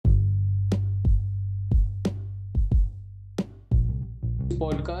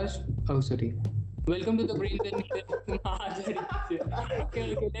podcast. Oh, sorry. Welcome to the Brains and Needles.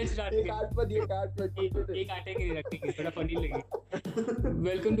 Okay, let's start ये again. काट मत ये काटेंगे नहीं रखेंगे थोड़ा फनी लगेगा.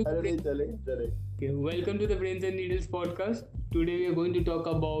 Welcome to the अरे नहीं Brains. चले Okay, welcome to the Brains and Needles podcast. Today we are going to talk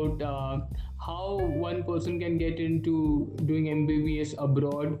about how one person can get into doing MBBS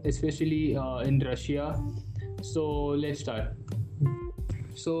abroad, especially in Russia. So let's start.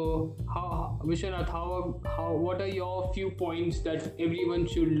 So, Vishwanath, what are your few points that everyone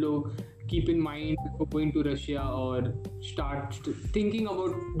should keep in mind before going to Russia or start thinking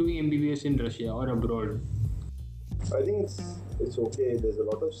about doing MBBS in Russia or abroad? I think it's okay. There's a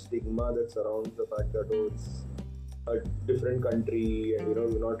lot of stigma that surrounds the fact that it's a different country and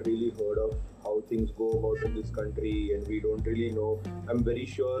we've not really heard of how things go about in this country and we don't really know. I'm very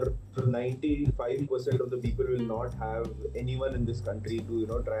sure 95% of the people will not have anyone in this country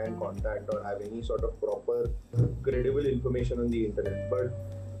to try and contact or have any sort of proper credible information on the internet. But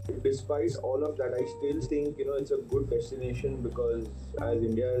despite all of that, I still think it's a good destination because as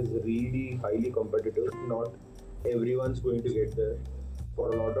India is really highly competitive, not everyone's going to get there. For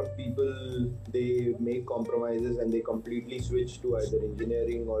a lot of people, they make compromises and they completely switch to either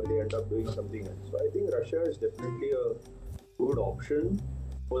engineering or they end up doing something else. So I think Russia is definitely a good option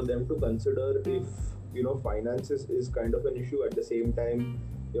for them to consider if finances is kind of an issue. At the same time,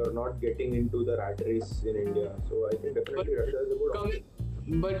 you're not getting into the rat race in India. So I think definitely Russia is a good option.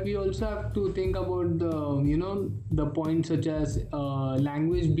 But we also have to think about the points such as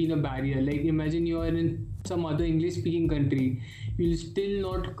language being a barrier. Like imagine you are in some other English speaking country, you'll still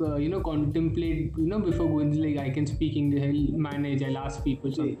not contemplate before going, like I can speak English, I'll manage, I'll ask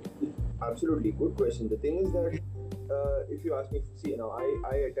people something. Absolutely good question. The thing is that if you ask me,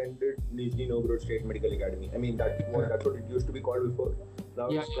 I attended Nizhny Novgorod State Medical Academy. I mean that's what it used to be called before. Now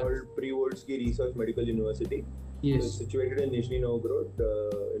it's called Privolzhsky Research Medical University. Yes. So it's situated in Nizhny Novgorod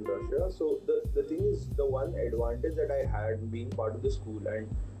in Russia. So the thing is, the one advantage that I had being part of the school, and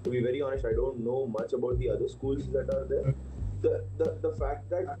to be very honest, I don't know much about the other schools that are there. The fact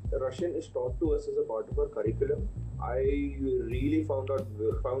that Russian is taught to us as a part of our curriculum, I really found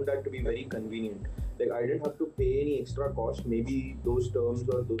that to be very convenient. Like I didn't have to pay any extra cost. Maybe those terms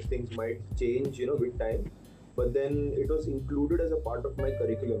or those things might change, with time. But then it was included as a part of my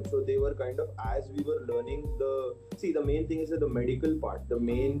curriculum. So they were kind of, as we were learning the main thing is that the medical part, the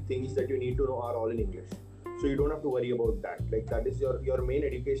main things that you need to know are all in English. So you don't have to worry about that. Like that is your main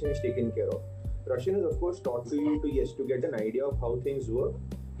education is taken care of. Russian is of course taught to you to get an idea of how things work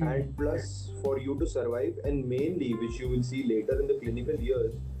and plus for you to survive, and mainly, which you will see later in the clinical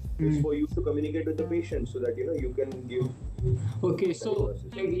years, is for you to communicate with the patient so that you can give. Okay, so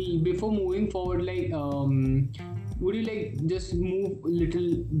like before moving forward, like would you like just move a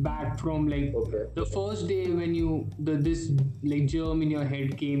little back from like the first day when this like germ in your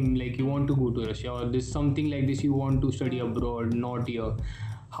head came, like you want to go to Russia or this something like this you want to study abroad, not here.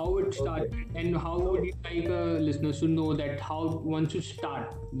 How it started and how would you like listeners to know that how one should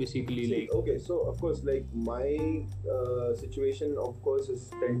start basically? So of course, like my situation of course is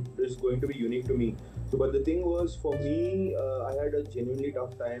going to be unique to me. So but the thing was for me, I had a genuinely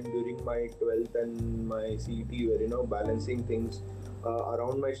tough time during my 12th and my CET where balancing things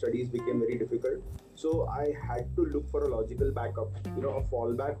around my studies became very difficult. So I had to look for a logical backup, a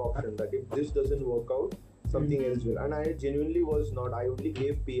fallback option that if this doesn't work out, something else will. And I genuinely was not. I only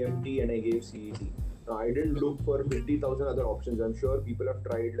gave PMT and I gave CET. Now, I didn't look for 50,000 other options. I'm sure people have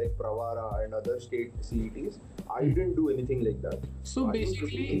tried like Pravara and other state CETs. I didn't do anything like that. So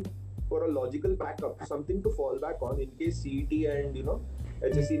basically, for a logical backup, something to fall back on in case CET and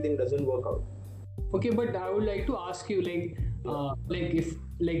HSC thing doesn't work out. Okay, but I would like to ask you if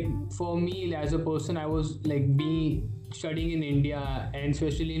for me as a person, I was like studying in India and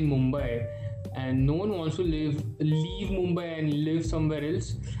especially in Mumbai, and no one wants to leave Mumbai and live somewhere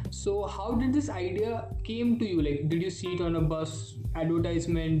else. So how did this idea came to you? Like, did you see it on a bus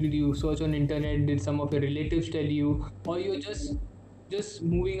advertisement? Did you search on internet? Did some of your relatives tell you, or you're just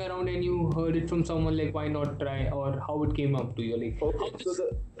moving around and you heard it from someone, like why not try, or how it came up to you? Like,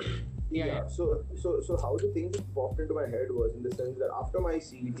 So how the thing popped into my head was in the sense that after my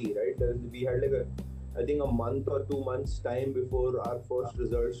CET, right, we had like I think a month or 2 months time before our first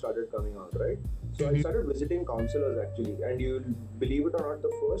results started coming out, right? So I started visiting counselors actually, and you'll believe it or not,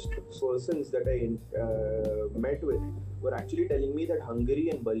 the first persons that I met with were actually telling me that Hungary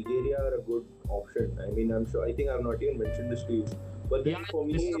and Bulgaria are a good option. I mean, I think I've not even mentioned this to you. But then for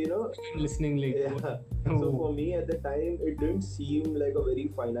me, listening So for me at the time, it didn't seem like a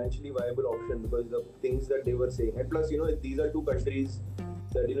very financially viable option because the things that they were saying. And plus, these are two countries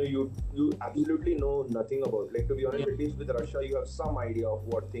that you absolutely know nothing about. Like, to be honest, Yeah. at least with Russia, you have some idea of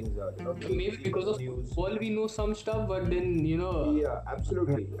what things are. You Maybe see because some of news. football we know some stuff, but then Yeah,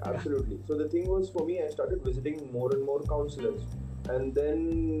 absolutely, absolutely. So the thing was, for me, I started visiting more and more counselors, and then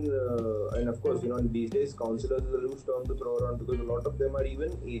and of course, these days counselors is a loose term to throw around because a lot of them are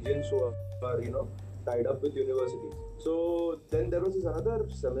even agents who are tied up with universities. So then there was this another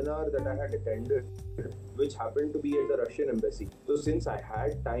seminar that I had attended, which happened to be at the Russian embassy. So since I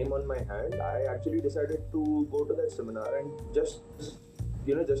had time on my hand, I actually decided to go to that seminar and just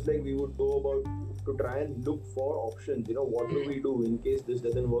like we would go about to try and look for options, what do we do in case this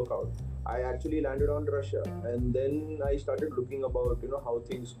doesn't work out. I actually landed on Russia, and then I started looking about, how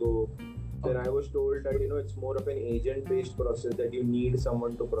things go. Then I was told that, it's more of an agent-based process, that you need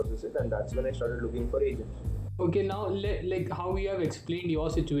someone to process it, and that's when I started looking for agents. Okay, now like how you have explained your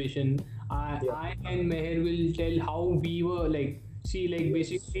situation, Yeah. I and Meher will tell how we were like. See, like Yes,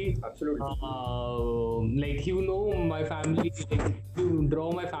 basically, absolutely. like my family. Like you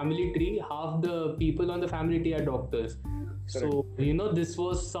draw my family tree, half the people on the family tree are doctors. Correct. So this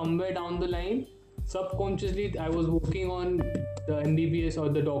was somewhere down the line. Subconsciously, I was working on the MBBS or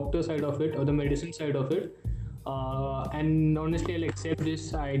the doctor side of it or the medicine side of it. And honestly, I'll accept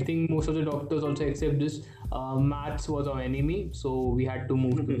this. I think most of the doctors also accept this. Maths was our enemy, so we had to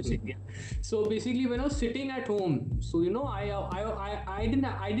move to this India. So basically, when I was sitting at home, so I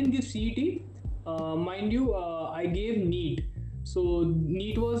didn't give CET. Mind you, I gave NEET. So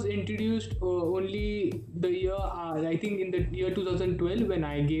NEET was introduced only the year I think in the year 2012 when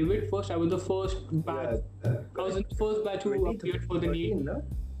I gave it first. I was the first batch. I was in the first batch who appeared for the NEET. 2013, no?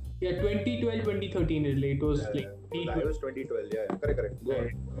 Yeah, 2012, 2013 it was like I was 2012. Yeah, correct. Go on.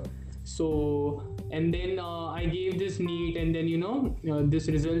 so, and then I gave this NEET, and then this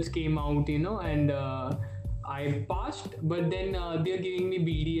results came out, and I passed, but then they're giving me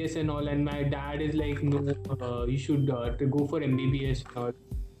BDS and all, and my dad is like, no, you should to go for MBBS and all.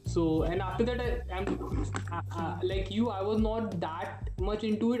 So, and after that, I'm like you, I was not that much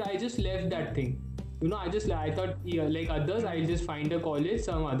into it. I just left that thing. I thought, yeah, like others, I'll just find a college,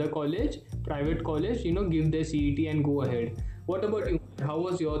 some other college, private college, give their CET and go ahead. What about you? How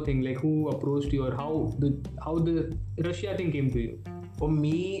was your thing? Like, who approached you, or how the Russia thing came to you? For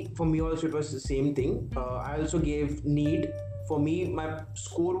me also it was the same thing. I also gave NEET. For me, my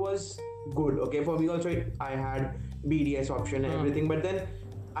score was good. Okay, for me also I had BDS option and everything, but then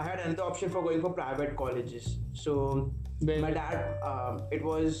I had another option for going for private colleges. So my dad, it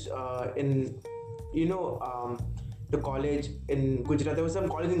was in the college in Gujarat. There was some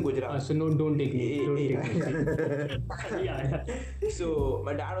college in Gujarat. So no, don't take me. Don't take me. Yeah. So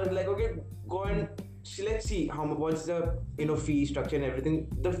my dad was like, okay, go and let's see what's the fee structure and everything.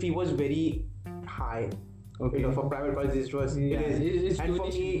 The fee was very high. Okay. For private colleges it was. Yeah, it's and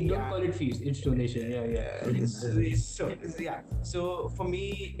donation. for me, Don't call it fees. It's donation. So for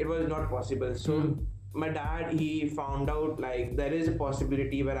me it was not possible. So my dad, he found out like there is a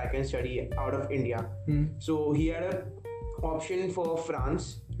possibility where I can study out of India. So he had a option for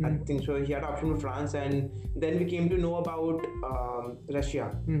France. I think so. He had option for France, and then we came to know about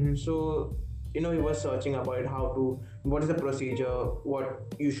Russia. So he was searching about what is the procedure, what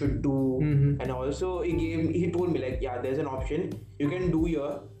you should do, and also he told me like, yeah, there's an option you can do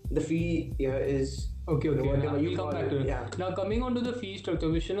here. The fee here is okay. whatever you We'll come call back it. to it. Yeah. Now coming on to the fee structure,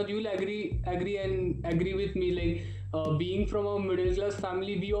 Vishwanath, you'll agree with me. Like being from a middle class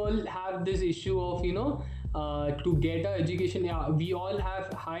family, we all have this issue of to get our education. Yeah, we all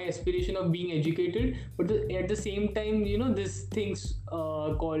have high aspiration of being educated, but at the same time, this things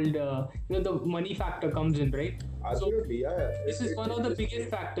called the money factor comes in, right? Absolutely, yeah. This is one of the biggest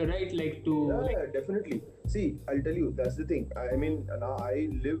factor, right? Like to Yeah, definitely. See, I'll tell you, that's the thing. I mean, now I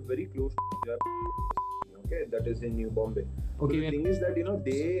live very close to okay, that is in New Bombay. Okay, So the thing is that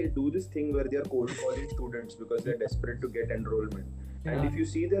they do this thing where they are cold calling students because they're desperate to get enrollment. And if you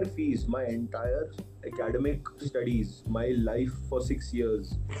see their fees, my entire academic studies, my life for 6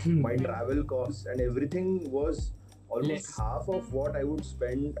 years, my travel costs, and everything was almost Less. half of what I would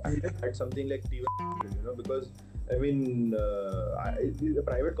spend at something like TV. Because I mean, the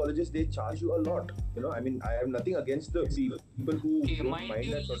private colleges, they charge you a lot. I mean, I have nothing against the people who don't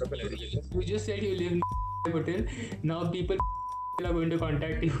mind that sort of an education. You just said you live in hotel. Now people are going to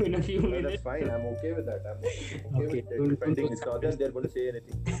contact you in a few No, minutes. that's fine. I'm okay with that. I'm okay Okay. with it. Depending, it's not that they're going to say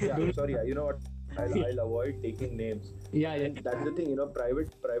anything. Yeah, I'm sorry. You know what? I'll avoid taking names. Yeah. That's the thing.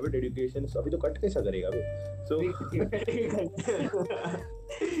 Private education. So, अभी तो cut कैसा करेगा बे? So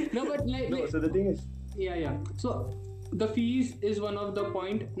No, but like no. So the thing is, yeah. So the fees is one of the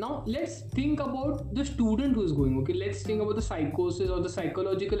point. Now let's think about the student who's going. Okay, let's think about the psychosis or the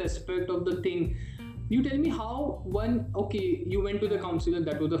psychological aspect of the thing. You tell me how one. Okay, you went to the counselor.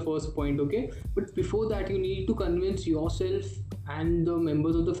 That was the first point. Okay, but before that, you need to convince yourself and the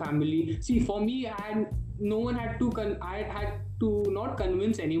members of the family. See, for me, no one had to. I had to not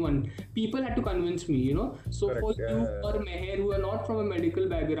convince anyone. People had to convince me. So Correct. for you or Meher, who are not from a medical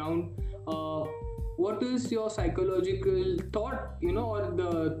background. What is your psychological thought, or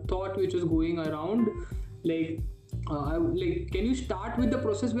the thought which was going around, like can you start with the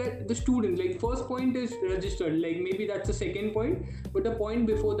process where the student, like, first point is registered, like maybe that's the second point, but the point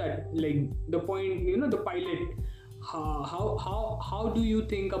before that, like the point, the pilot, how do you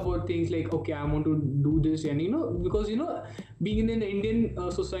think about things like, okay, I want to do this, and because being in an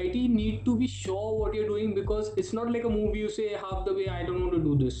Indian society, you need to be sure what you're doing, because it's not like a movie, you say half the way, I don't want to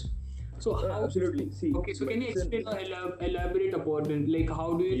do this. So how? Absolutely. See, Okay, so can you explain or elaborate about it? Like,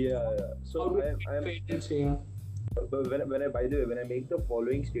 how do you? Yeah, yeah. So How do I'm parents say? but when I, by the way, when I make the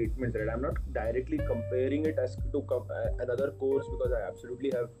following statements, right, I'm not directly comparing it as to another course, because I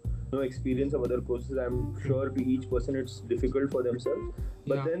absolutely have no experience of other courses. I'm sure to each person it's difficult for themselves.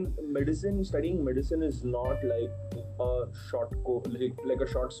 But Yeah. then studying medicine is not like a short like a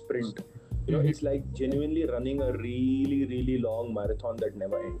short sprint. It's like genuinely running a really, really long marathon that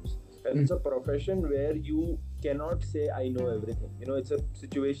never ends. And it's a profession where you cannot say I know everything. It's a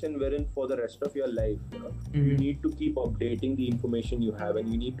situation wherein for the rest of your life, you need to keep updating the information you have, and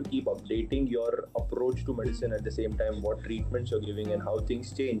you need to keep updating your approach to medicine at the same time, what treatments you're giving and how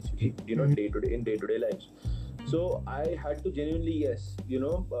things change, day-to-day lives. So I had to genuinely, yes,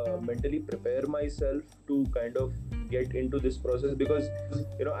 mentally prepare myself to kind of get into this process, because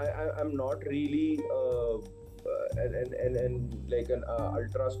I'm not really and like an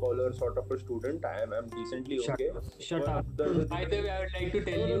ultra scholar sort of a student. I'm decently okay. Shut But up. By the way, I would like to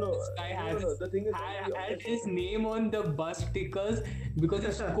tell you, this guy has The thing is, had his name on the bus stickers because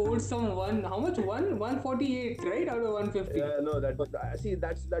he scored some how much? 148, right? Out of 150. yeah, no, that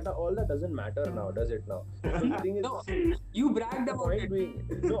all that doesn't matter now, does it now? So the thing is, No, you bragged the about point it. being,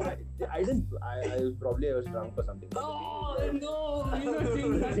 no, I didn't. I was drunk or something. Oh, no, you're not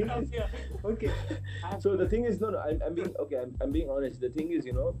saying that stuff here. Okay. So the thing is, no, I'm being okay. I'm being honest. The thing is,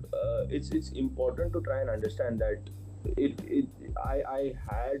 it's important to try and understand that I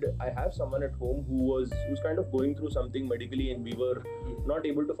have someone at home who's kind of going through something medically, and we were not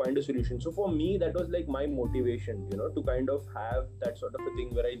able to find a solution. So for me, that was like my motivation, to kind of have that sort of a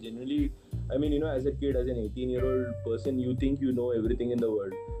thing where I genuinely, as a kid, as an 18-year-old person, you think you know everything in the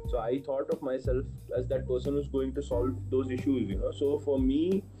world. So I thought of myself as that person who's going to solve those issues. So for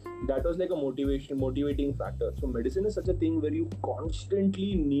me, that was like a motivating factor. So medicine is such a thing where you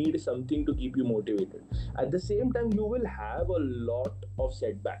constantly need something to keep you motivated. At the same time, you will have a lot of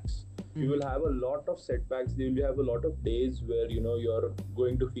setbacks. You will have a lot of setbacks. You will have a lot of days where you're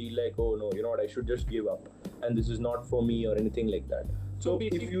going to feel like, oh no, you know what, I should just give up, and this is not for me or anything like that. So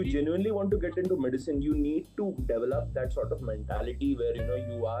if you genuinely want to get into medicine, you need to develop that sort of mentality where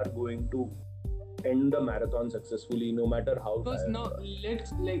you are going to end the marathon successfully, no matter how. Because now,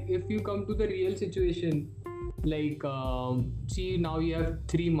 let's, like, if you come to the real situation, like, see, now you have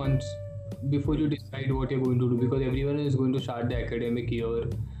 3 months before you decide what you're going to do, because everyone is going to start the academic year.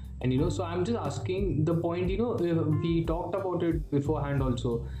 And so I'm just asking the point, we talked about it beforehand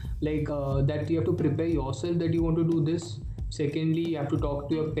also, like, that you have to prepare yourself that you want to do this. Secondly, you have to talk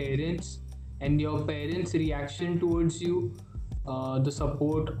to your parents, and your parents' reaction towards you, the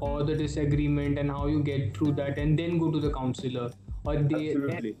support or the disagreement, and how you get through that, and then go to the counselor or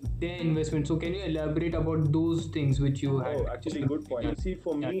their investment. So can you elaborate about those things which you had? Oh, actually, good point. See,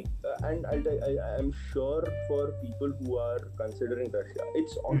 for me, and I'm sure for people who are considering Russia,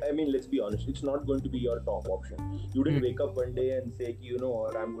 let's be honest, it's not going to be your top option. You didn't wake up one day and say,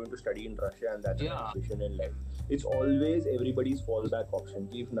 or I'm going to study in Russia, and that's my ambition in life. It's always everybody's fallback option.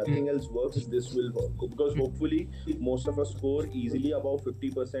 If nothing else works, this will work, because hopefully most of us score easily above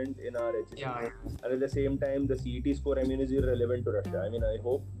 50% in our HSC. And at the same time, the CET score, is irrelevant to Russia. I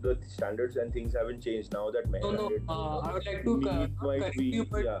hope the standards and things haven't changed now that I would like to correct you,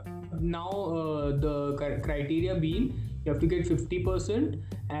 but now the criteria being, you have to get 50%,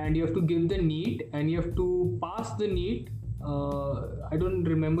 and you have to give the NEET, and you have to pass the NEET. I don't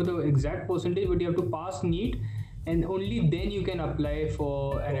remember the exact percentage, but you have to pass NEET, and only then you can apply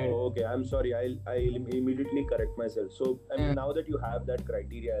for an okay, I'm sorry, I'll immediately correct myself. So now that you have that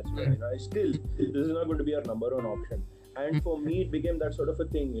criteria as well, still, this is not going to be our number one option. And for me, it became that sort of a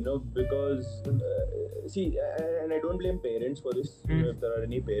thing, because see, and I don't blame parents for this. If there are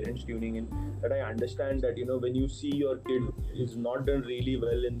any parents tuning in, that I understand that when you see your kid is not done really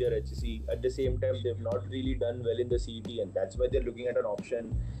well in their HSC, at the same time they've not really done well in the CET, and that's why they're looking at an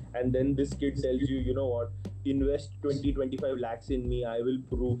option. And then this kid tells you, you know what, invest 20-25 lakhs in me. I will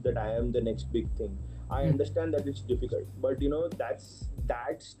prove that I am the next big thing. I understand that it's difficult, but that's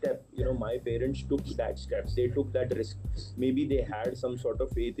that step. My parents took that step. They took that risk. Maybe they had some sort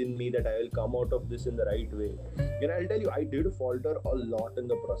of faith in me that I will come out of this in the right way. I'll tell you, I did falter a lot in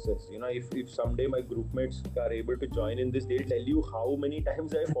the process. If someday my group mates are able to join in this, they'll tell you how many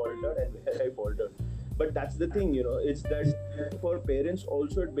times I faltered and where I faltered. But that's the thing, it's that for parents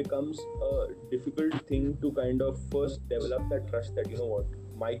also it becomes a difficult thing to kind of first develop that trust that,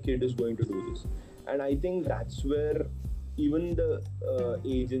 my kid is going to do this. And I think that's where even the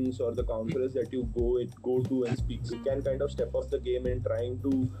agents or the counselors that you go to and speak to can kind of step up the game in trying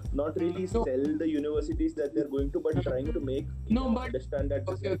to not really sell the universities that they're going to, but trying to make understand that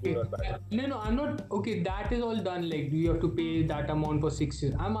this is good or bad. No, I'm not. Okay, that is all done. Like, do you have to pay that amount for 6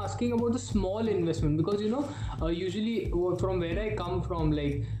 years? I'm asking about the small investment because, usually from where I come from,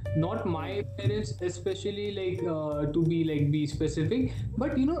 like, not my parents, especially to be specific,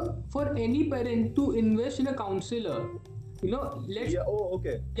 but, for any parent to invest in a counselor, let's. Yeah. Oh,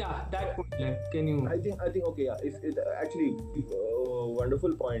 okay. Yeah, that point. Like, can you? I think. Okay. Yeah. If it actually,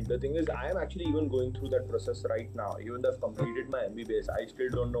 wonderful point. The thing is, I am actually even going through that process right now. Even though I've completed my MBBS, I still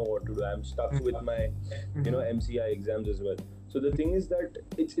don't know what to do. I'm stuck with my, MCI exams as well. So the thing is that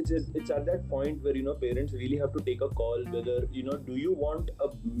it's at that point where parents really have to take a call whether do you want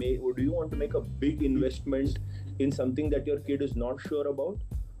to make a big investment in something that your kid is not sure about,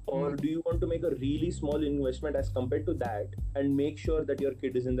 or do you want to make a really small investment as compared to that and make sure that your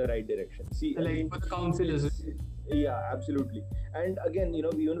kid is in the right direction? See, for the counselors. Yeah, absolutely. And again,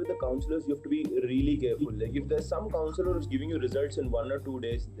 even with the counselors, you have to be really careful. Like, if there's some counselor who's giving you results in 1 or 2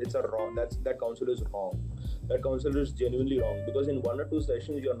 days, that counselor is wrong. That counselor is genuinely wrong, because in 1 or 2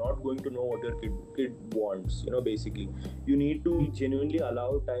 sessions, you're not going to know what your kid wants. Basically, you need to genuinely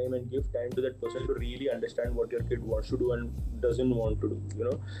allow time and give time to that person to really understand what your kid wants to do and doesn't want to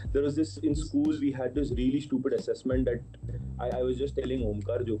do. There was this in school. We had this really stupid assessment that I was just telling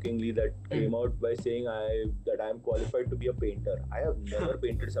Omkar jokingly that came out by saying that I'm qualified to be a painter. I have never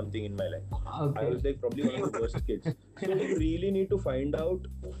painted something in my life. Okay. I was probably one of the worst kids. So you really need to find out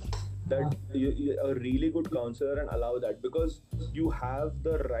that you're a really good counselor and allow that, because you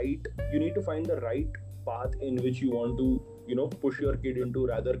need to find the right path in which you want to push your kid into,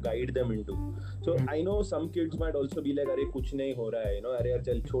 rather guide them into. So I know some kids might also be like, "Arey kuch nahi ho raha hai, अरे यार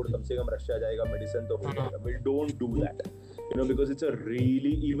चल छोड़, कम से कम Russia जाएगा, medicine तो हो जाएगा." Well, don't do that. Because it's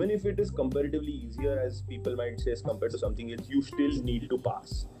even if it is comparatively easier, as people might say, as compared to something else, you still need to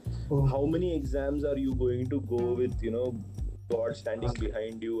pass. How many exams are you going to go with, God standing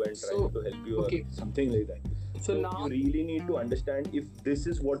behind you and trying to help you or something like that? So now you really need to understand if this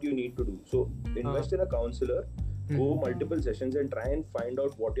is what you need to do. So invest in a counselor, go multiple sessions and try and find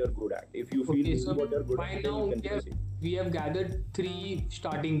out what you're good at. If you feel this is what you're good at, then you can proceed. We have gathered 3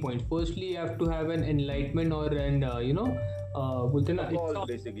 starting points. Firstly, you have to have an enlightenment or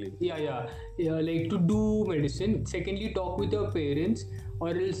basically. Yeah, like to do medicine. Secondly, talk with your parents, or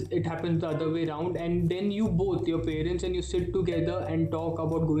else it happens the other way around, and then your parents and you sit together and talk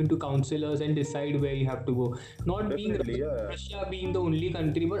about going to counselors and decide where you have to go. Not Definitely, being Russia being the only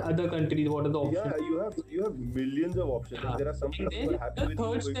country, but other countries, what are the options? Yeah, you have millions of options. Yeah. There are some And people then happy the with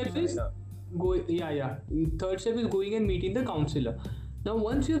third you step going is to third step is going and meeting the counselor. Now,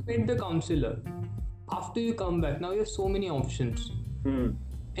 once you've met the counselor, after you come back, now you have so many options.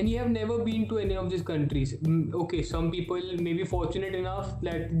 And you have never been to any of these countries. Okay, some people may be fortunate enough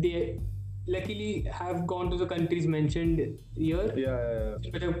that they luckily have gone to the countries mentioned here. Yeah.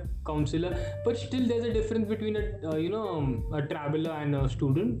 With a counselor, but still there's a difference between a traveler and a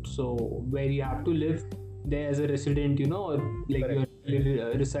student. So where you have to live there as a resident, or like Correct.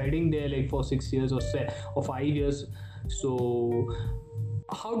 you're residing there like for 6 years or 5 years. So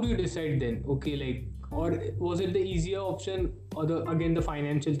how do you decide then? Okay, like, or was it the easier option, or the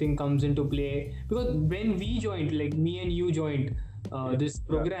financial thing comes into play? Because when we joined, like me and you joined this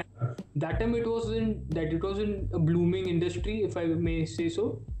program, that time it wasn't a blooming industry, if I may say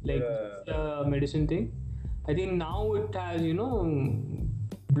so, like the medicine thing. I think now it has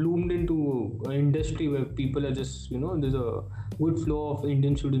bloomed into an industry where people are just there's a good flow of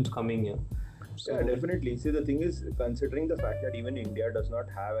Indian students coming here. So Yeah, definitely. See, the thing is, considering the fact that even India does not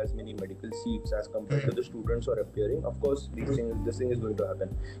have as many medical seats as compared to the students who are appearing, of course, this thing is going to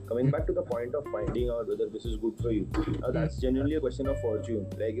happen. Coming back to the point of finding out whether this is good for you, that's genuinely a question of fortune.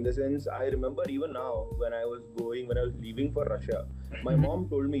 Like, in the sense, I remember even now when I was leaving for Russia, my mom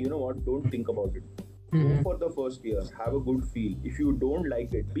told me, you know what, don't think about it. Go for the first year, have a good feel. If you don't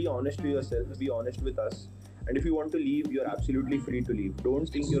like it, be honest to yourself, be honest with us. And if you want to leave, you're absolutely free to leave. Don't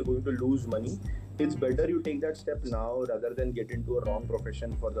think you're going to lose money. It's better you take that step now rather than get into a wrong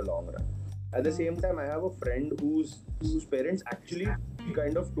profession for the long run. At the same time, I have a friend whose parents actually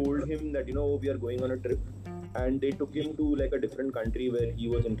kind of told him that, you know, we are going on a trip, and they took him to like a different country where he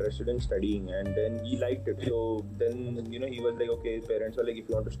was interested in studying, and then he liked it. So then, you know, he was like, okay, parents are like, if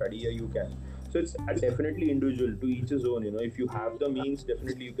you want to study here, you can. So it's definitely individual, to each his own. You know, if you have the means,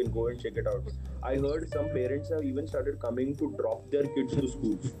 definitely you can go and check it out. I heard some parents have even started coming to drop their kids to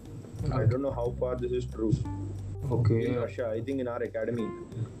school. I don't know how far this is true. okay. In Russia, I think in our academy.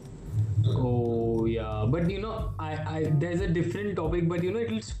 Oh yeah, but you know, I there's a different topic, but you know,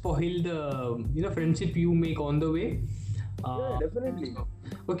 it'll spoil the friendship you make on the way. Yeah, definitely.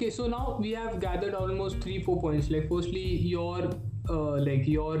 Okay, so now we have gathered almost 3-4 points. Like, firstly, your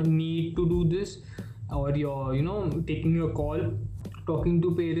need to do this, or your taking your call, talking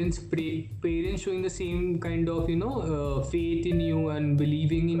to parents, parents showing the same kind of faith in you and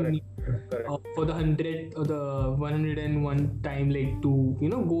believing in Correct. you Correct. for the 100 or the 101 time, like to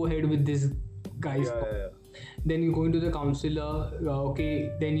go ahead with this guy's Yeah. then you go into the counselor.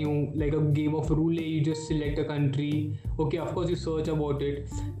 Okay, then you, like a game of roulette, you just select a country. Okay, of course you search about it.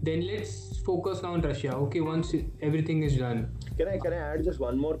 Then let's focus now on Russia. Okay, once everything is done. Can I add just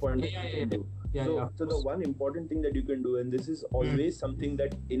one more point that Yeah, you yeah, can do? yeah, So, yeah, so the one important thing that you can do, and this is always something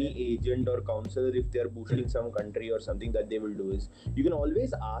that any agent or counselor, if they are boosting some country or something, that they will do, is you can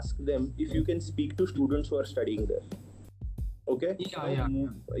always ask them if you can speak to students who are studying there. Okay.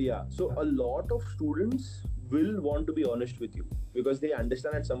 Yeah. So a lot of students will want to be honest with you because they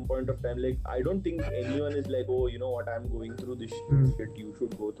understand at some point of time, like, I don't think anyone is like, oh, you know what, I'm going through this shit, you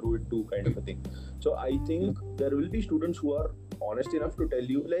should go through it too, kind of a thing. So I think there will be students who are honest enough to tell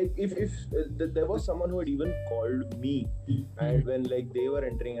you, like, if there was someone who had even called me, and when like they were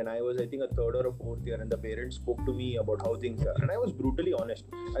entering, and I was, I think, a third or a fourth year, and the parents spoke to me about how things are, and I was brutally honest.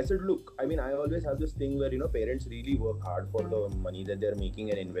 I said, look, I mean, I always have this thing where parents really work hard for the money that they're making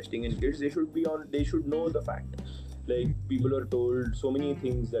and investing in kids. They should know the fact. Like, people are told so many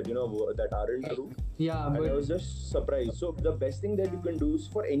things that that aren't true. Yeah, And but I was just surprised. So the best thing that you can do is,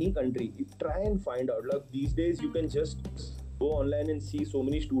 for any country, you try and find out. Like, these days you can just go online and see so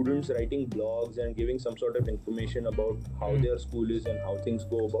many students writing blogs and giving some sort of information about how their school is and how things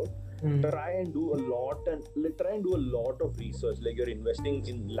go about. Try and do a lot of research. Like, you're investing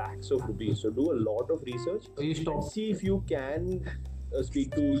in lakhs of rupees, so do a lot of research you stop. and see if you can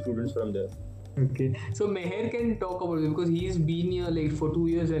speak to students from there. Okay, so Meher can talk about it because he's been here like for 2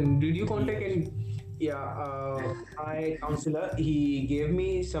 years. And did you contact any? Yeah, my counselor, he gave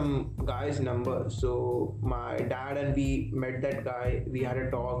me some guy's number. So my dad and we met that guy. We had a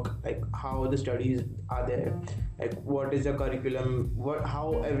talk, like how the studies are there, like what is the curriculum,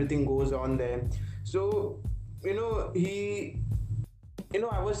 how everything goes on there. So I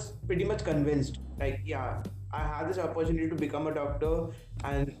was pretty much convinced. Like, yeah, I had this opportunity to become a doctor,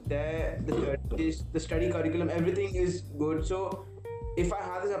 and there the study curriculum, everything is good. So if I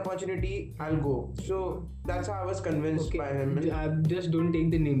have this opportunity, I'll go. So that's how I was convinced by him. Just don't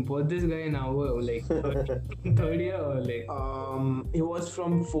take the name. Was this guy now like third year or like? He was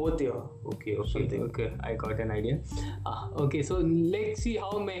from fourth year. Okay, something. okay. I got an idea. Okay, so let's see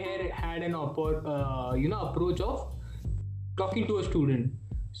how Meher had an approach of talking to a student.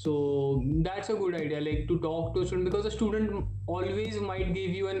 So that's a good idea, like to talk to a student, because a student always might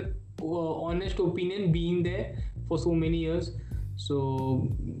give you an honest opinion, being there for so many years. So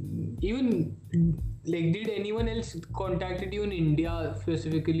even like, did anyone else contacted you in India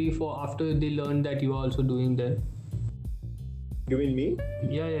specifically for after they learned that you are also doing that? You mean me?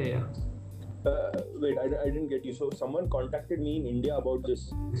 Yeah. Wait, I didn't get you. So someone contacted me in India about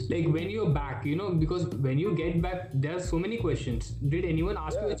this. Like, when you're back, because when you get back, there are so many questions. Did anyone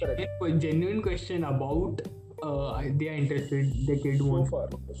ask you a genuine question about they are interested, the kid So wants? far,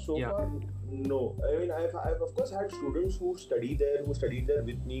 no. I mean, I've of course had students who studied there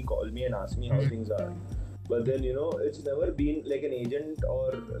with me, call me and ask me how things are. But then, it's never been like an agent,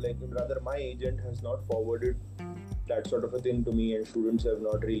 or like, rather, my agent has not forwarded that sort of a thing to me, and students have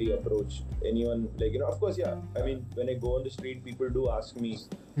not really approached anyone. Like, of course, yeah. I mean, when I go on the street, people do ask me,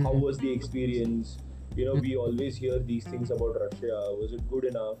 how was the experience? we always hear these things about Russia. Was it good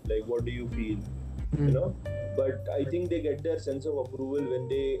enough? Like, what do you feel? But I think they get their sense of approval when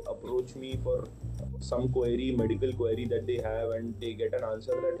they approach me for some query, medical query that they have, and they get an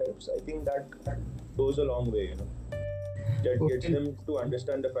answer that helps. I think that goes a long way. That gets them to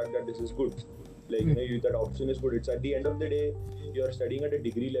understand the fact that this is good. Like, that option is good. It's at the end of the day, you're studying at a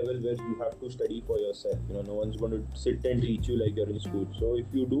degree level where you have to study for yourself. No one's going to sit and teach you like you're in school. So if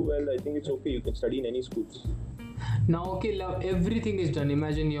you do well, I think it's okay. You can study in any schools. Now, okay, love, everything is done.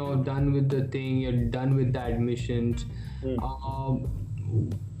 Imagine you're done with the thing, you're done with the admissions. You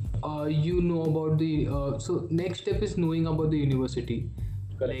know about the so next step is knowing about the university.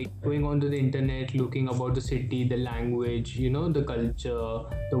 Correct. Like going onto the internet, looking about the city, the language, the culture,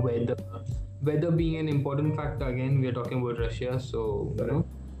 the weather. Weather being an important factor. Again, we are talking about Russia, so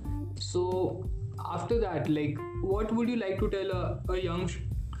So after that, like, what would you like to tell a young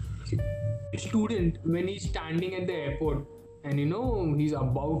student when he's standing at the airport and he's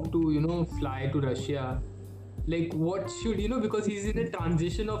about to fly to Russia? Like, what should because he's in a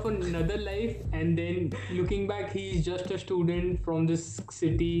transition of another life, and then looking back, he's just a student from this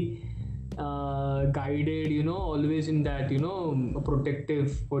city, guided, always in that,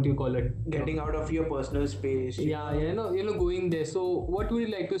 protective, what do you call it? Getting out of your personal space. Yeah, going there. So, what would you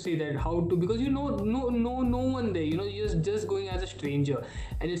like to say that how to, because no one there, you're just going as a stranger,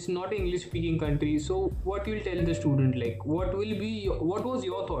 and it's not an English-speaking country. So, what will tell the student? Like, what was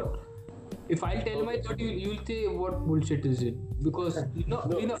your thought? If I'll tell my thought, you'll say what bullshit is it? Because I'll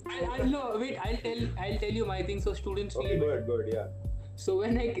tell you my thing, so students feel. Okay, good, yeah. So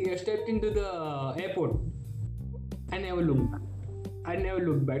when I stepped into the airport, I never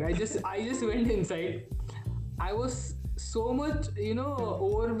looked back. I just went inside. I was so much,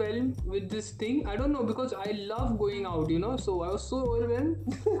 overwhelmed with this thing. I don't know, because I love going out, so I was so overwhelmed.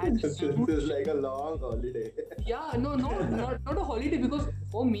 This is like a long holiday. Yeah, no, not a holiday, because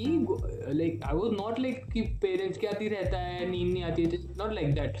for me, like, I was not like parents ke aati rehta hai, neend nahi aati hai, not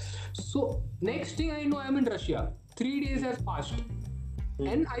like that. So next thing I know, I'm in Russia. 3 days has passed,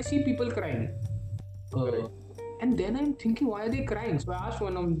 and I see people crying. And then I'm thinking, why are they crying? So I asked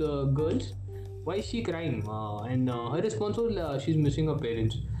one of the girls, why is she crying? And her response was, she's missing her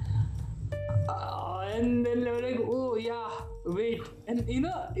parents. And then they were like, oh yeah, wait. And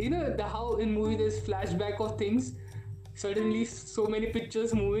how in movie there's flashback of things. Suddenly so many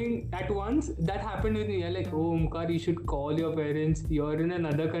pictures moving at once. That happened with me. I'm like, oh Omkar, you should call your parents. You're in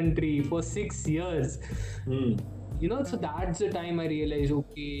another country for 6 years. So that's the time I realized,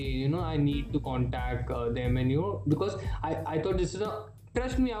 okay, I need to contact them, and because I thought this is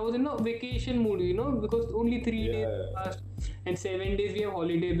trust me, I was in a vacation mood, because only 3 days passed, and 7 days we have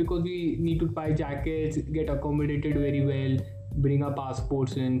holiday, because we need to buy jackets, get accommodated very well, bring our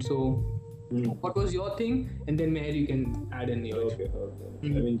passports in. So what was your thing? And then Meher, you can add in your. Okay. I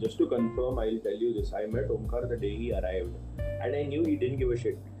mean, just to confirm, I'll tell you this. I met Omkar the day he arrived, and I knew he didn't give a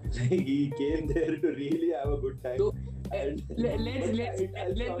shit. He came there to really have a good time. So, let's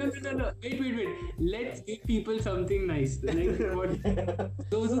wait. Let's give people something nice. Like what?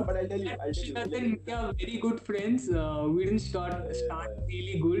 Those who I'll tell you. We are very good friends. We didn't start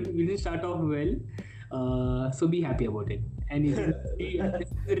really good. We didn't start off well. So be happy about it. And you can see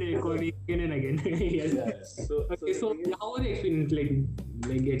recording again and again. Yes. So how was the experience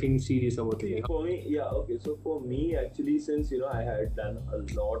like getting serious about it? For me, So for me, actually, since I had done a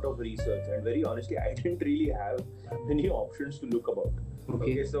lot of research, and very honestly, I didn't really have many options to look about.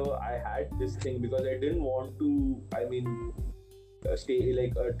 Okay, so I had this thing because I didn't want to. I mean,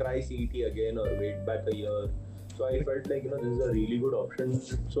 stay try CET again or wait back a year. So I felt like this is a really good option.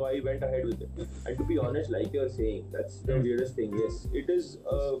 So I went ahead with it. And to be honest, like you're saying, that's the weirdest thing. Yes, it is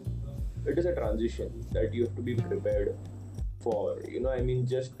a transition that you have to be prepared for.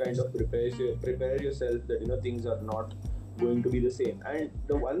 Just kind of prepare yourself that things are not going to be the same. And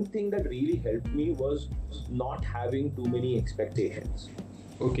the one thing that really helped me was not having too many expectations.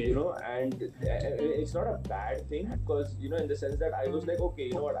 Okay. And it's not a bad thing, because in the sense that I was like, okay,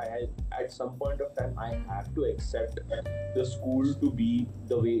 what, at some point of time I have to accept the school to be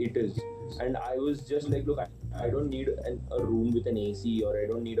the way it is. And I was just like, look, I don't need a room with an AC, or I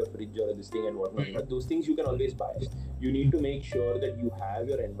don't need a fridge or this thing and whatnot. But those things you can always buy. You need to make sure that you have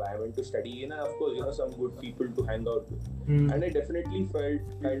your environment to study in, and of course, some good people to hang out with. And I definitely felt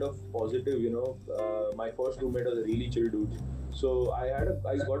kind of positive. My first roommate was a really chill dude. So I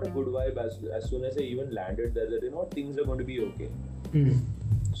got a good vibe as soon as I even landed there, that things are going to be okay.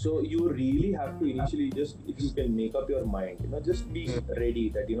 So you really have to initially just, if you can make up your mind, just be ready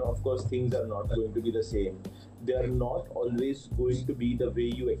that of course things are not going to be the same. They are not always going to be the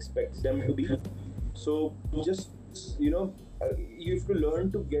way you expect them to be. So just you have to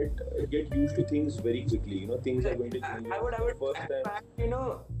learn to get used to things very quickly. Things are going to change. I would First in time, fact,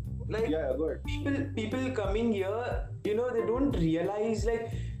 like yeah, go ahead. people coming here, they don't realize,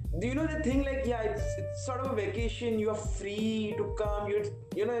 like, they think like, yeah, it's sort of a vacation, you are free to come,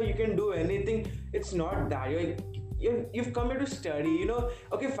 you can do anything. It's not that. You've come here to study,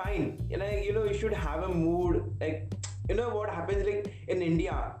 okay, fine, you should have a mood, like, what happens, like, in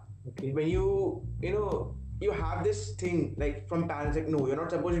India. Okay. When you have this thing, like, from parents, like, no, you're not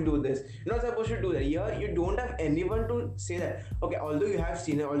supposed to do this, you're not supposed to do that. Here you don't have anyone to say that. Okay, although you have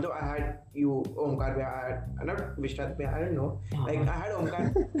seen it, although I had you, Omkar bhai, not Vishwat bhai, I don't know, like, I had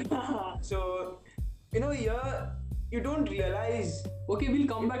Omkar. So here you don't realize. Okay, we'll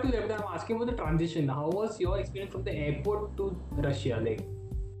come back to that, but I'm asking about the transition. How was your experience from the airport to Russia? Like,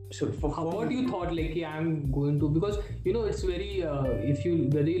 So what you thought, like, yeah, I'm going to, because it's very if you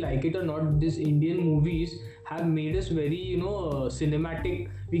whether you like it or not, these Indian movies have made us very cinematic.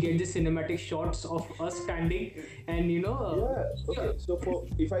 We get these cinematic shots of us standing and Okay. So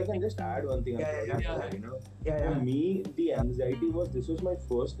if I can just add one thing, for me, the anxiety this was my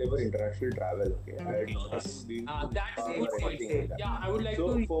first ever international travel. Okay, I had not been to that's Nepal it. or anything like that. Yeah, I would like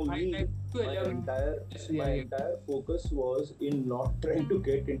So to. for I'd me, like to my elaborate. entire focus was in not trying to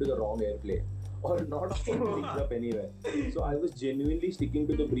get into the wrong airplane or not fucking things up anywhere. So I was genuinely sticking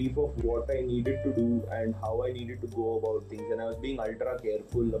to the brief of what I needed to do and how I needed to go about things, and I was being ultra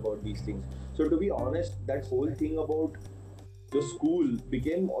careful about these things. So to be honest, that whole thing about the school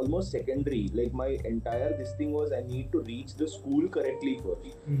became almost secondary. Like, my entire this thing was, I need to reach the school correctly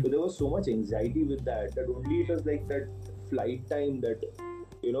first. So there was so much anxiety with that only it was like that flight time that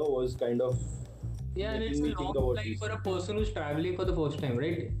was kind of Yeah, and making it's a me think long about flight these for a person who's traveling for the first time,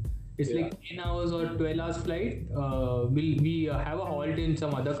 right? It's Yeah. like 10 hours or 12 hours flight. We have a halt in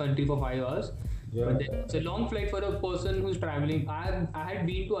some other country for 5 hours. Yeah. But then it's a long flight for a person who's traveling. I had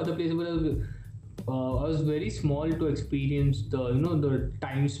been to other places, but I was very small to experience the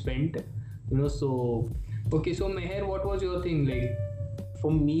time spent. So okay. So Meher, what was your thing like?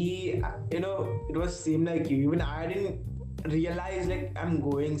 For me, it was same like you. Even I didn't realize, like, I'm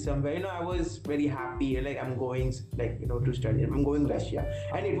going somewhere. I was very happy, like, I'm going, like, to study. I'm going Russia,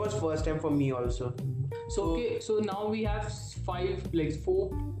 and it was first time for me also. So okay, so now we have four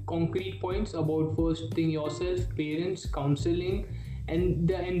concrete points about first thing yourself, parents, counseling, and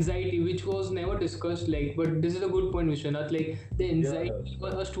the anxiety, which was never discussed. Like, but this is a good point, Vishwanath. Like, the anxiety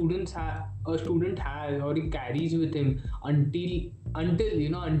a student has or he carries with him until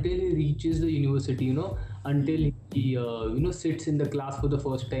he reaches the university. Until he sits in the class for the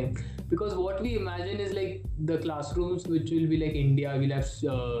first time, because what we imagine is like the classrooms which will be like India, we'll have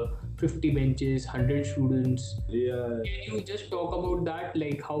 50 benches, 100 students. Yeah. Can you just talk about that,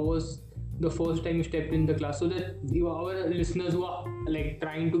 like how was the first time you stepped in the class, so that our listeners who are like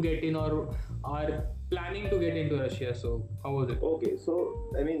trying to get in or are planning to get into Russia, so how was it? Okay,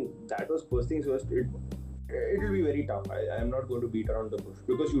 so I mean, that was first things first. It will be very tough. I am not going to beat around the bush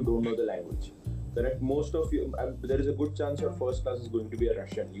because you don't know the language. Correct. Most of you, there is a good chance your first class is going to be a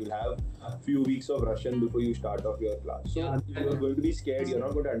Russian. You'll have a few weeks of Russian before you start off your class. So you're going to be scared. You're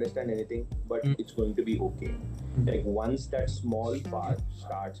not going to understand anything, but it's going to be okay. Like, once that small part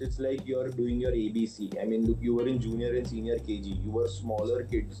starts, it's like you're doing your ABC. I mean, look, you were in junior and senior KG. You were smaller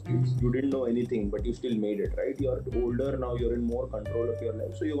kids. You didn't know anything, but you still made it, right? You're older now. You're in more control of your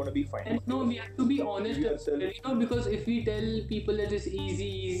life, so you're going to be fine. And no, we have to be honest, because if we tell people that it's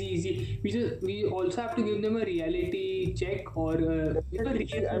easy, we also have to give them a reality check or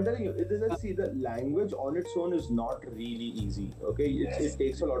I'm telling you, see, the language on its own is not really easy. Okay, it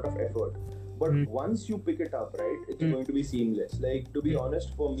takes a lot of effort. But once you pick it up, right, it's going to be seamless. Like, to be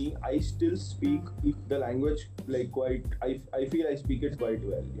honest, for me, I still speak the language like quite. I feel I speak it quite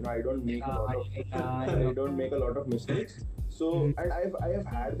well. I don't make I don't make a lot of mistakes. So, and I have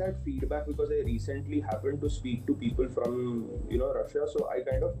had that feedback because I recently happened to speak to people from Russia. So I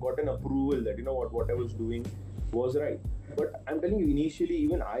kind of got an approval that what I was doing was right. But I'm telling you, initially,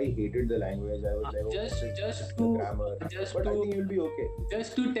 even I hated the language. I was like, just the to grammar. But I think you'll be okay.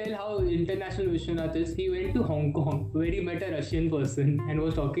 Just to tell how international Vishwanath is, he went to Hong Kong where he met a Russian person and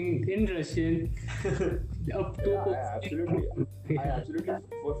was talking in Russian. I absolutely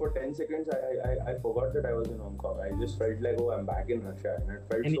for 10 seconds I forgot that I was in Hong Kong. I just felt like, oh, I'm back in Russia, and it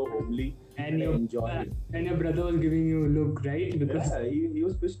felt so homely, and I enjoyed it. And your brother was giving you a look, right? Because he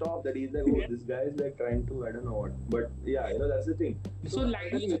was pissed off that he's like, oh, this guy is like trying to, I don't know what. But yeah, that's the thing. So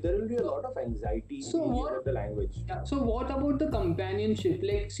language, there will be a lot of anxiety about the language. Yeah, so what about the companionship?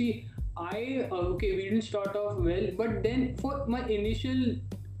 Like, see, we didn't start off well, but then for my initial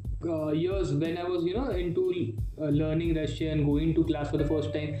years when I was, into learning Russian, going to class for the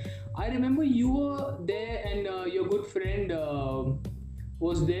first time. I remember you were there, and your good friend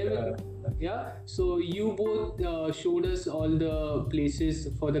was there with Yeah. you. Yeah. So you both showed us all the places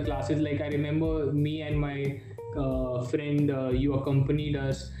for the classes. Like I remember me and my friend, you accompanied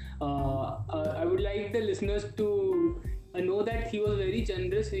us. I would like the listeners to know that he was very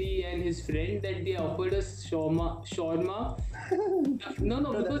generous. He and his friend that they offered us shawarma. No,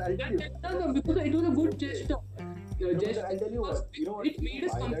 no, No, because I'll tell you. no, because it was a good gesture. No, Just but I'll tell you because what. You know what? it made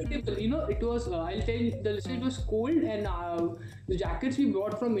us Why that? comfortable. It was. I'll tell you, the listener, it was cold, and the jackets we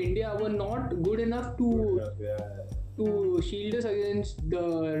brought from India were not good enough Good to enough, yeah. shield us against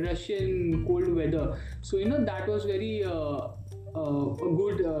the Russian cold weather. So that was very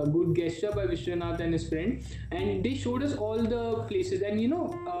good gesture by Vishwanath and his friend, and they showed us all the places. And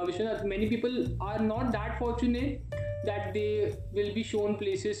Vishwanath, many people are not that fortunate that they will be shown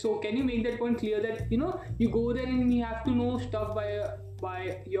places. So can you make that point clear that you go there and you have to know stuff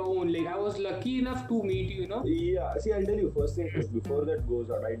by your own. Like I was lucky enough to meet you. Yeah, see, I'll tell you first thing first. Before that goes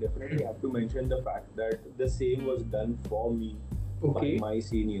on, I definitely have to mention the fact that the same was done for me Okay. by my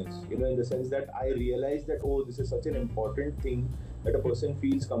seniors. In the sense that I realized that, oh, this is such an important thing that a person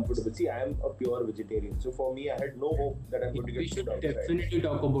feels comfortable. See, I am a pure vegetarian, so for me, I had no hope that I'm going to We get should food outside. definitely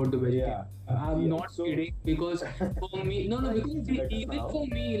talk about the vegetarian. Yeah, I'm yeah. not So kidding, because for me, no, I because think it's see, better even now. for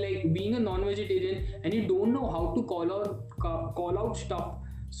me, like being a non-vegetarian and you don't know how to call out stuff,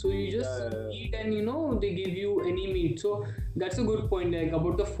 so you just Yeah. eat, and they give you any meat. So that's a good point. Like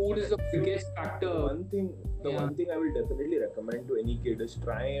about the food is the biggest The factor. one thing, the Yeah. one thing I will definitely recommend to any kid is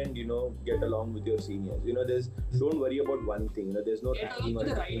try and get along with your seniors. Don't worry about one thing. There's no Get along ragging or with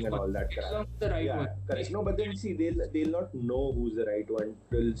the talking right and all one. that Get crap. along with the right Yeah, one. correct. No, but then see, they'll not know who's the right one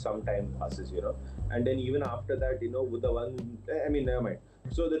till some time passes. And then even after that, with the one, I mean, never mind.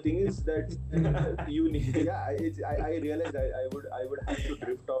 So the thing is that you need, yeah, I realized I would have to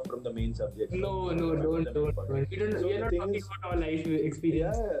drift off from the main subject. No, from no, the don't, main don't, point. don't. So We are the not thing talking is, about our life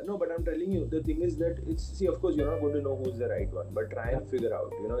experience. yeah, no, but I'm telling you, the thing is that see, of course, you're not going to know who's the right one, but try and figure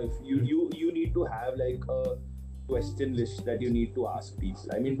out. If you need to have like a question list that you need to ask people.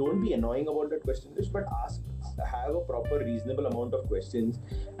 I mean, don't be annoying about that question list, but have a proper, reasonable amount of questions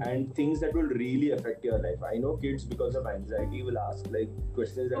and things that will really affect your life. I know kids, because of anxiety, will ask like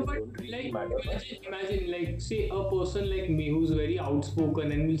questions No, that but don't really like matter. imagine, like say a person like me who's very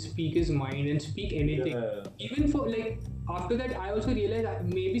outspoken and will speak his mind and speak anything. Yeah. Even for like after that, I also realized that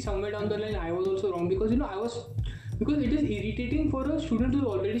maybe somewhere down the line I was also wrong, because I was, because it is irritating for a student who's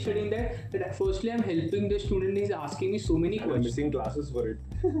already studying that firstly I'm helping the student, he's asking me so many I'm questions. missing classes for it.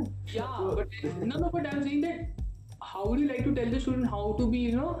 Yeah, but no, but I'm saying that how would you like to tell the student how to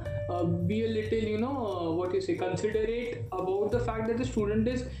be, be a little, what you say, considerate about the fact that the student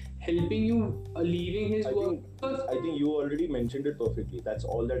is helping you leaving his I work? think Because I think you already mentioned it perfectly. That's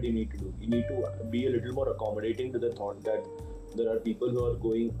all that you need to do. You need to be a little more accommodating to the thought that there are people who are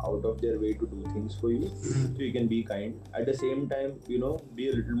going out of their way to do things for you, so you can be kind. At the same time, be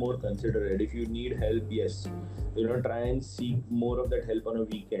a little more considerate. If you need help, yes, try and seek more of that help on a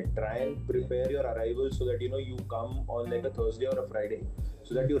weekend. Try and prepare your arrival so that you come on like a Thursday or a Friday,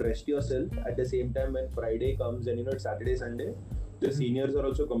 so that you rest yourself. At the same time, when Friday comes and it's Saturday, Sunday, the seniors are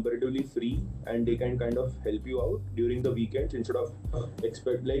also comparatively free and they can kind of help you out during the weekends instead of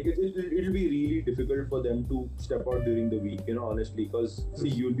expect like it'll be really difficult for them to step out during the week, honestly, because see,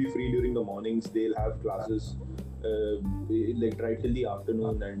 you'll be free during the mornings, they'll have classes like right till the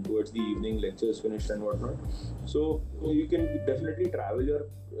afternoon, and towards the evening lectures finished and whatnot. So you can definitely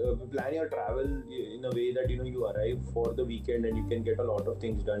plan your travel in a way that you arrive for the weekend and you can get a lot of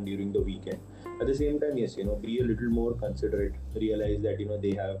things done during the weekend. At the same time, yes, be a little more considerate. Realize that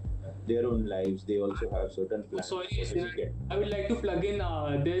they have their own lives. They also have certain plans sorry, for the weekend. I would like to plug in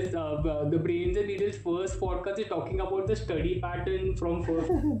this the Brains and Needles first podcast is talking about the study pattern from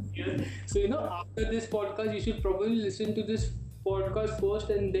first year. So after this podcast, you should probably listen to this podcast first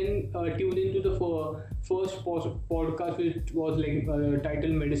and then tune into the first podcast, which was like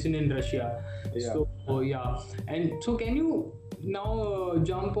titled Medicine in Russia. Yeah. So yeah, and so can you now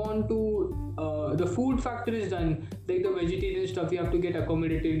jump on to the food factor is done, like the vegetarian stuff, you have to get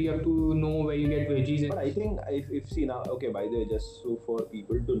accommodated, you have to know where you get veggies But and I think if see now, okay, by the way, just so for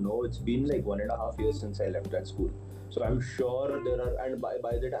people to know, it's been like 1.5 years since I left that school. So I'm sure there are, and by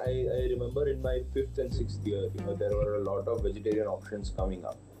that I remember in my 5th and 6th year, there were a lot of vegetarian options coming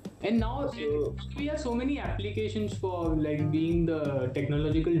up. and now we have so many applications for like being the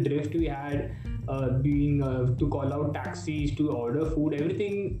technological drift we had being to call out taxis, to order food,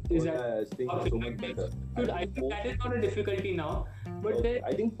 everything is yeah, things are so much better. Dude, I think that is not a difficulty now. But then,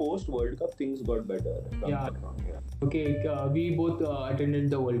 I think post World Cup things got better. If I'm Yeah. not wrong, yeah. okay, we both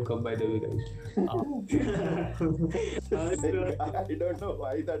attended the World Cup, by the way, guys. I don't know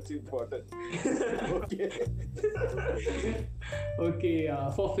why that's important. Okay. Okay,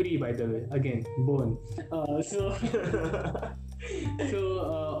 for free, by the way. Again, bone. So,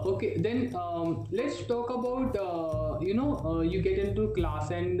 okay, then let's talk about you get into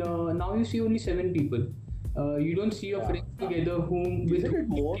class and now you see only 7 people. You don't see your friends together whom with Isn't it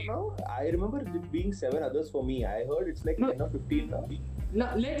more now? I remember it being 7 others for me. I heard it's like 10 or 15 now.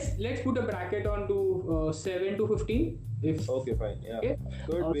 Now let's put a bracket on to 7 to 15. If Okay, fine. Yeah. okay.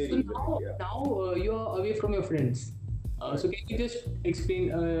 Good, very So easily, now, yeah. you're away from your friends. So can you just explain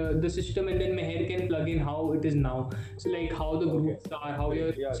the system and then Meher can plug in how it is now? So like how the groups are, how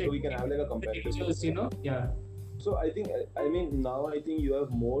you're Yeah, so we can have like a comparative. teachers, yeah. So I think, I mean, now I think you have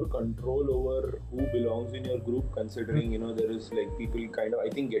more control over who belongs in your group, considering, there is like people kind of, I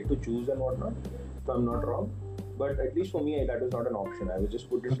think, get to choose and whatnot, if I'm not wrong. But at least for me, that was not an option. I was just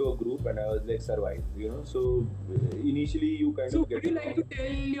put into a group and I was like survive, So initially you kind So of get would you like to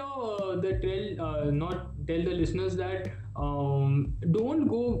tell not tell the listeners that don't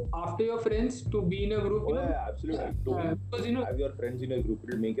go after your friends to be in a group? Oh, yeah, absolutely. Don't because have your friends in a group.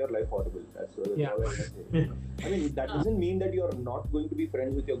 It'll make your life horrible. That's all Yeah. I can say. I mean, that doesn't mean that you're not going to be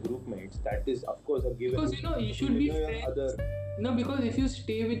friends with your group mates. That is, of course, a given. because you should be your friends. No, because if you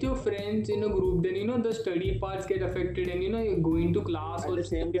stay with your friends in a group, then the study parts get affected, and you're going to class At or the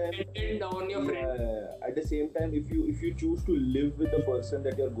same time- dependent on your friends. At the same time, if you choose to live with the person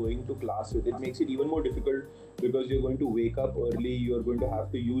that you're going to class with, it makes it even more difficult because you're going to wake up early, you're going to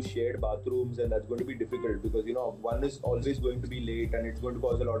have to use shared bathrooms, and that's going to be difficult because one is always going to be late and it's going to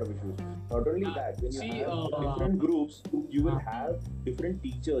cause a lot of issues. Not only that, when you have different groups, you will have different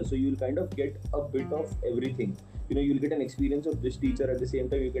teachers, so you'll kind of get a bit of everything. You'll get an experience of this teacher, at the same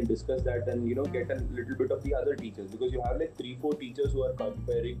time you can discuss that and get a little bit of the other teachers, because you have like 3-4 teachers who are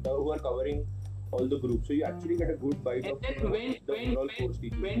covering all the groups, so you actually get a good bite And of then the overall course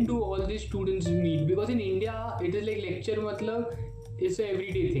teaching. when do all these students meet? Because in India, it is like lecture matlab, it's an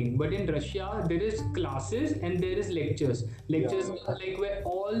everyday thing. But in Russia, there is classes and there is lectures. Lectures are like where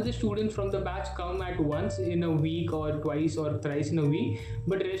all the students from the batch come at once in a week or twice or thrice in a week.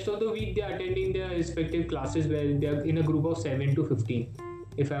 But rest of the week, they are attending their respective classes where they are in a group of 7 to 15.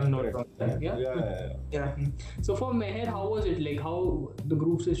 If I'm not wrong. Yeah. So for Meher, how was it? Like how the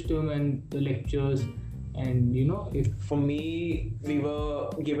group system and the lectures, and if For me, we were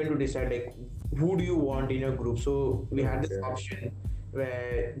given to decide like who do you want in your group. So we had this option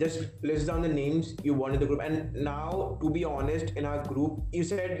where just list down the names you want in the group. And now, to be honest, in our group, you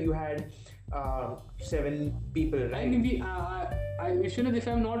said you had 7 people, right? and Vishwanath, if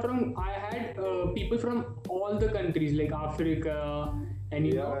I'm not wrong, I had people from all the countries like Africa, and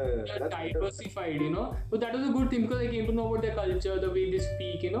they're that's diversified, So that was a good thing because I came to know about their culture, the way they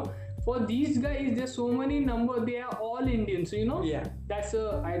speak, For these guys, there's so many numbers. They are all Indians, Yeah. That's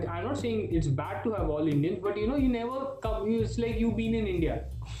I'm not saying it's bad to have all Indians, but you never come. It's like you been in India,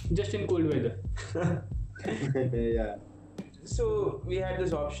 just in cold weather. Yeah. So we had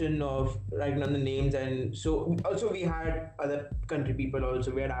this option of writing down the names, and so also we had other country people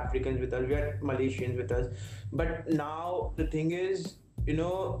also. We had Africans with us, we had Malaysians with us. But now the thing is,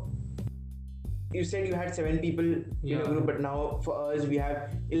 you said you had 7 people in a group, but now for us we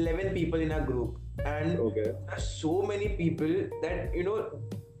have 11 people in our group, and there are so many people that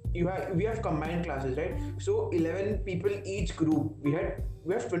we have combined classes, right? So 11 people each group. We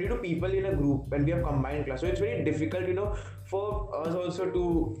have 22 people in a group, and we have combined class. So it's very difficult, for us also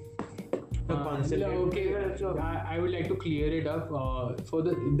to concentrate. Okay, So, I would like to clear it up. For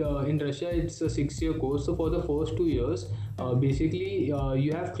the in Russia, it's a 6-year course. So for the first 2 years, basically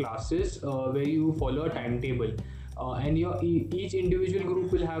you have classes where you follow a timetable. And each individual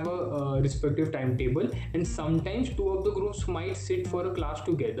group will have a respective timetable, and sometimes 2 of the groups might sit for a class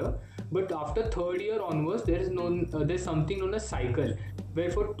together. But after 3rd year onwards, there's something known as cycle,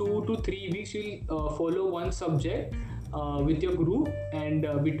 where for 2 to 3 weeks you'll follow one subject with your group, and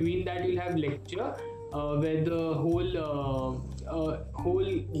between that you'll have lecture where the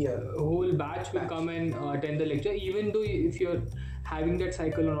whole batch will come and attend the lecture, even though if you're having that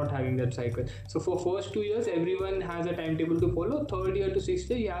cycle or not having that cycle. So for first 2 years, everyone has a timetable to follow. 3rd year to 6th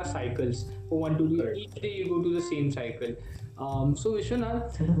year, you have cycles. For 1 to 2 each day you go to the same cycle. So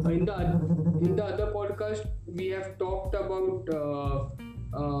Vishwanath, in the other podcast, we have talked about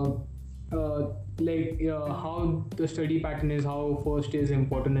how the study pattern is, how first is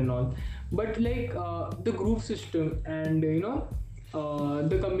important and all, but the group system and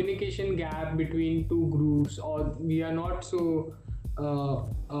the communication gap between two groups, or we are not so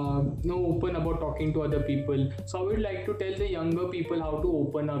open about talking to other people. So I would like to tell the younger people how to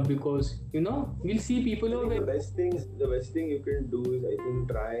open up, because we'll see people I who are think the best thing you can do is, I think,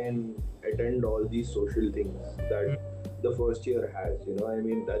 try and attend all these social things that the first year has. I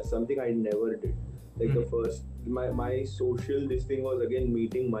mean, that's something I never did. Like the first, my social this thing was again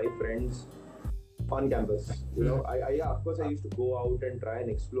meeting my friends on campus. Of course I used to go out and try and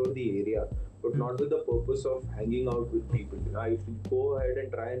explore the area, but not with the purpose of hanging out with people. I used to go ahead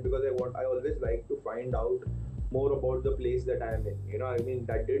and try, and because I always like to find out more about the place that I am in. I mean,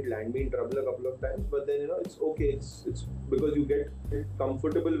 that did land me in trouble a couple of times, but then it's okay. It's because you get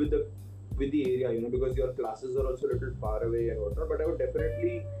comfortable with the area, because your classes are also a little far away and whatnot. But I would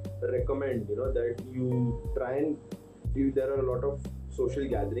definitely recommend, that you try and there are a lot of social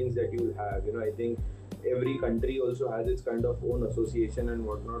gatherings that you'll have. I think every country also has its kind of own association and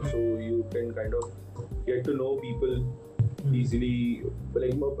whatnot, so you can kind of get to know people easily.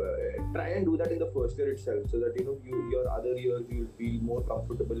 Try and do that in the first year itself, so that your other years you'll feel more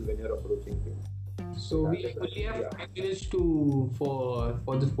comfortable when you're approaching things. So we only have 5 minutes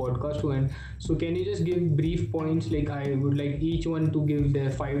for this podcast to end. So can you just give brief points? Like I would like each one to give their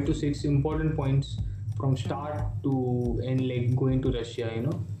 5 to 6 important points from start to end, like going to Russia.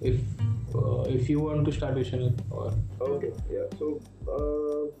 If you want to start, Vishnu. Or okay, yeah. So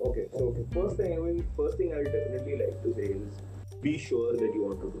first thing I'll definitely like to say is, be sure that you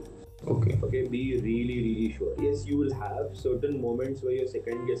want to do this. Okay, be really, really sure. Yes, you will have certain moments where you're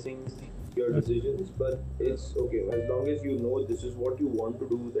second guessing your decisions, but it's okay as long as you know this is what you want to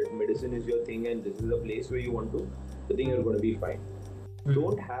do, that medicine is your thing and this is the place where you want to. I think you're going to be fine.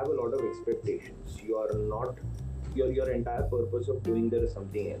 Don't have a lot of expectations. You are not your entire purpose of going there is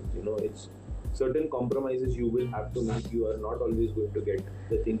something else. It's certain compromises you will have to make. You are not always going to get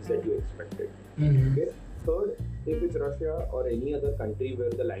the things that you expected. Okay. Third, if it's Russia or any other country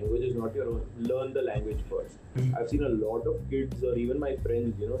where the language is not your own, learn the language first. I've seen a lot of kids, or even my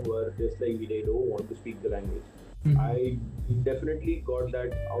friends, who are just like me, they don't want to speak the language. I definitely got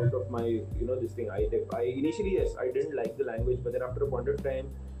that out of my, this thing. I initially, yes, I didn't like the language, but then after a point of time,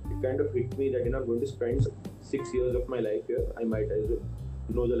 it kind of hit me that I'm going to spend 6 years of my life here. I might as well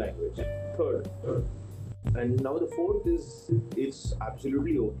know the language. Third, and now the fourth is, it's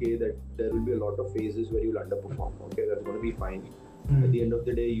absolutely okay that there will be a lot of phases where you'll underperform. Okay, that's going to be fine. At the end of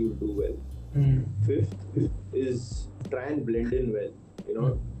the day, you'll do well. Fifth is, try and blend in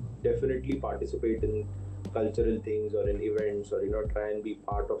well. Definitely participate in cultural things or in events, or try and be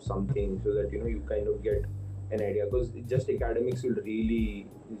part of something, so that you kind of get an idea, because just academics will really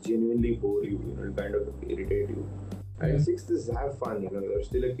genuinely bore you. It'll kind of irritate you. And sixth is, have fun. You're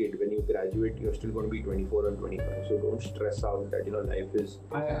still a kid. When you graduate, you're still going to be 24 or 25. So don't stress out that life is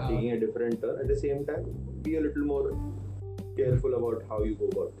taking a different turn. At the same time, be a little more careful about how you go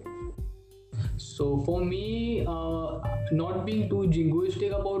about things. So for me, not being too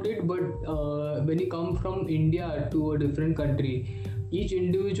jingoistic about it, but when you come from India to a different country, each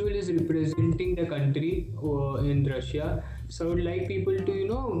individual is representing the country in Russia. So I would like people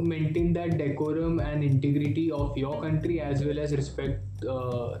to maintain that decorum and integrity of your country, as well as respect the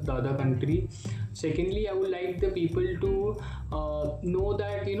other country. Secondly, I would like the people to know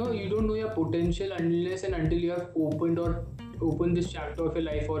that you don't know your potential unless and until you have opened this chapter of your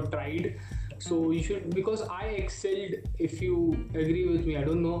life or tried. So you should, because I excelled, if you agree with me. I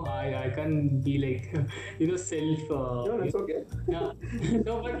don't know, I can't be like self no, that's okay. yeah.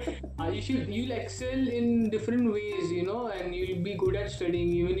 No, but you'll excel in different ways, and you'll be good at studying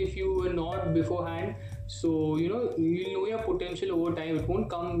even if you were not beforehand. So you'll know your potential over time. It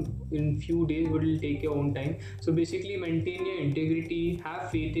won't come in few days, but it'll take your own time. So basically, maintain your integrity, have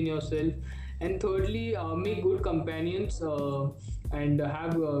faith in yourself, and thirdly, make good companions and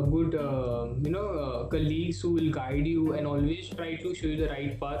have good colleagues who will guide you and always try to show you the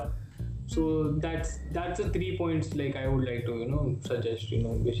right path. So that's the 3 points like I would like to suggest,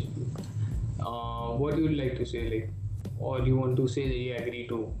 basically. What you would like to say, like, or you want to say that you agree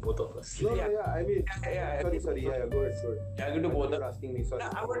to both of us? No, I mean, sorry, go ahead. I agree to both. You're asking me, sorry.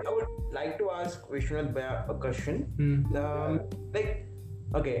 I would like to ask Vishwanath a question. Like,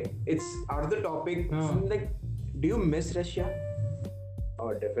 okay, it's out of the topic. Like, do you miss Russia?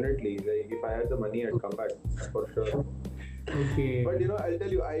 Oh, definitely. Like, if I had the money, I'd come back for sure. Okay. But I'll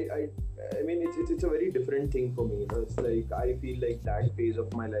tell you, I mean, it's a very different thing for me. It's like I feel like that phase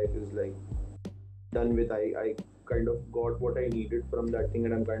of my life is like done with. I kind of got what I needed from that thing,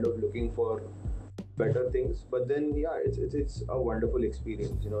 and I'm kind of looking for better things. But then, yeah, it's a wonderful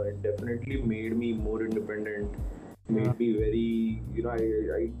experience. It definitely made me more independent, made me very,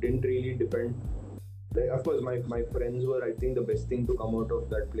 I didn't really depend. Like, of course, my friends were, I think, the best thing to come out of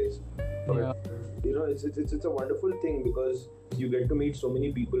that place. But Yeah. it's a wonderful thing because you get to meet so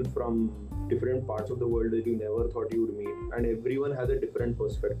many people from different parts of the world that you never thought you would meet, and everyone has a different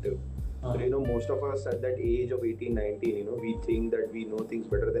perspective. So, most of us at that age of 18, 19, we think that we know things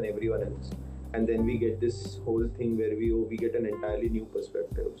better than everyone else. And then we get this whole thing where we get an entirely new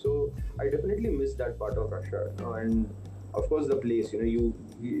perspective. So I definitely miss that part of Russia. And of course, the place,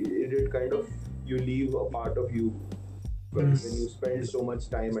 it kind of, you leave a part of you when you spend so much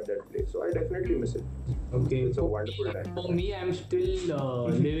time at that place. So I definitely miss it. Okay. It's a wonderful time. For me, I'm still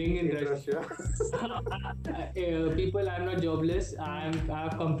living in Russia. Russia. People, I'm not jobless.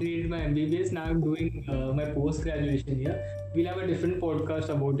 I've completed my MBBS. Now I'm doing my post graduation here. We'll have a different podcast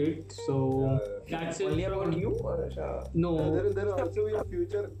about it. So that's it. Only about you or No. There will also be a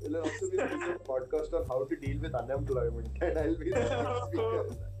future podcast on how to deal with unemployment, and I'll be the next speaker.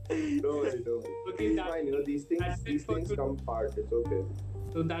 Don't worry. Okay, It's fine. These things come part. It's okay.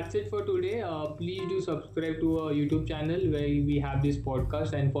 So that's it for today. Please do subscribe to our YouTube channel where we have this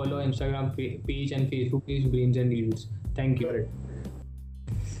podcast, and follow Instagram page and Facebook page, Brains and Needles. Thank you. Correct.